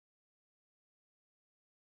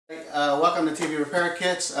Welcome to TV Repair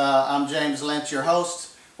Kits. I'm James Lynch, your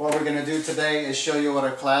host. What we're going to do today is show you what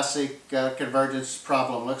a classic convergence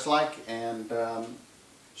problem looks like and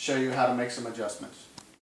show you how to make some adjustments.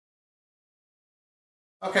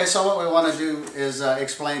 Okay, so what we want to do is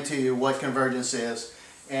explain to you what convergence is.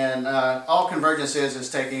 And all convergence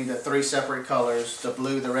is taking the three separate colors, the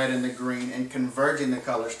blue, the red, and the green, and converging the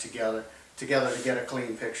colors together to get a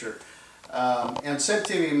clean picture. In some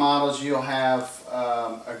TV models, you'll have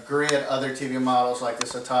a grid. Other TV models like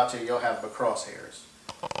this Hitachi, you'll have the crosshairs.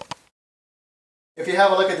 If you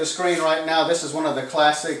have a look at the screen right now, this is one of the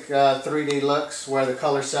classic 3D looks where the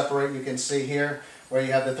colors separate. You can see here where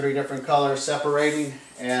you have the three different colors separating,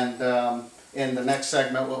 and in the next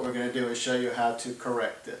segment what we're going to do is show you how to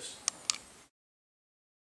correct this.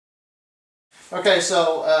 Okay,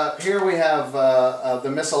 so here we have the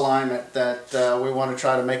misalignment that we want to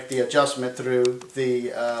try to make the adjustment through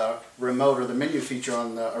the remote or the menu feature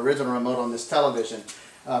on the original remote on this television.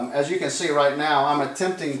 As you can see right now, I'm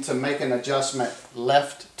attempting to make an adjustment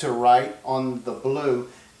left to right on the blue,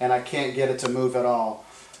 and I can't get it to move at all.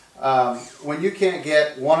 When you can't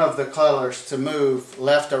get one of the colors to move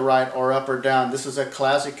left or right or up or down, this is a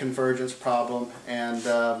classic convergence problem, and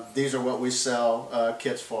these are what we sell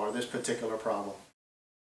kits for, this particular problem.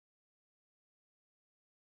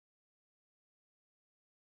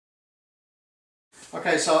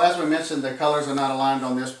 Okay, so as we mentioned, the colors are not aligned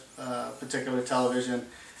on this particular television,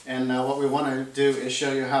 and what we want to do is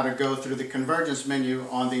show you how to go through the convergence menu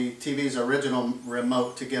on the TV's original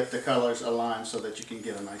remote to get the colors aligned so that you can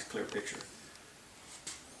get a nice clear picture.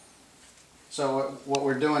 So what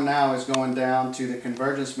we're doing now is going down to the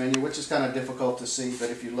convergence menu, which is kind of difficult to see, but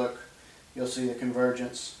if you look, you'll see the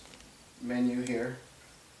convergence menu here.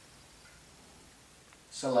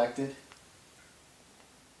 Selected.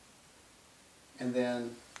 And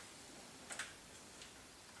then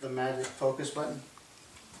the magic focus button.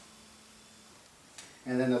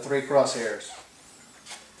 And then the three crosshairs.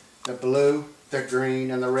 The blue, the green,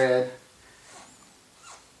 and the red.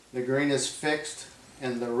 The green is fixed,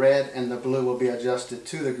 and the red and the blue will be adjusted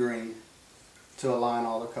to the green to align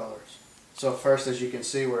all the colors. So first, as you can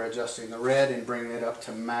see, we're adjusting the red and bringing it up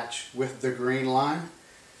to match with the green line.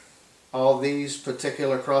 All these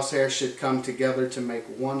particular crosshairs should come together to make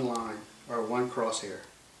one line, or one crosshair.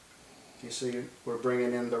 You see, we're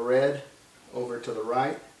bringing in the red over to the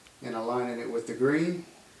right and aligning it with the green.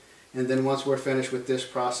 And then once we're finished with this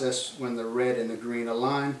process, when the red and the green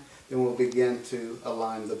align, then we'll begin to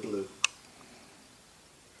align the blue.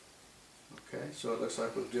 Okay, so it looks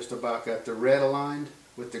like we've just about got the red aligned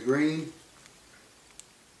with the green.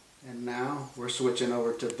 And now we're switching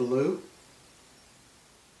over to blue.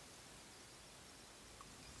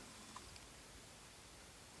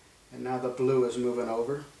 And now the blue is moving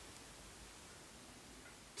over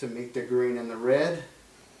to meet the green and the red.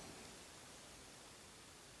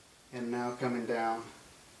 And now coming down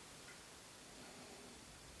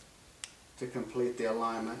to complete the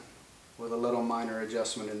alignment with a little minor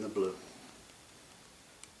adjustment in the blue.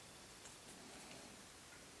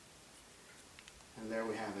 And there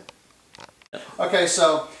we have it. Okay,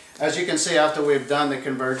 so as you can see, after we've done the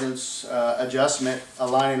convergence adjustment,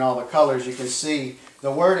 aligning all the colors, you can see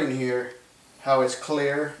the wording here, how it's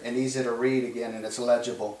clear and easy to read again, and it's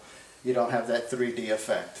legible. You don't have that 3D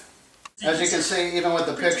effect. As you can see, even with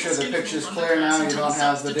the picture's clear now. You don't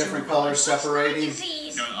have the different colors separating,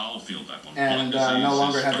 and no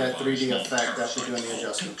longer have that 3D effect after doing the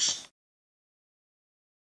adjustment.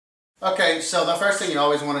 Okay, so the first thing you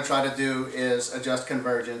always want to try to do is adjust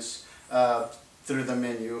convergence through the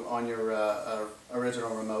menu on your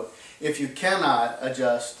original remote. If you cannot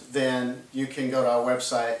adjust, then you can go to our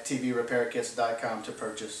website, tvrepairkits.com, to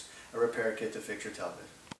purchase a repair kit to fix your television.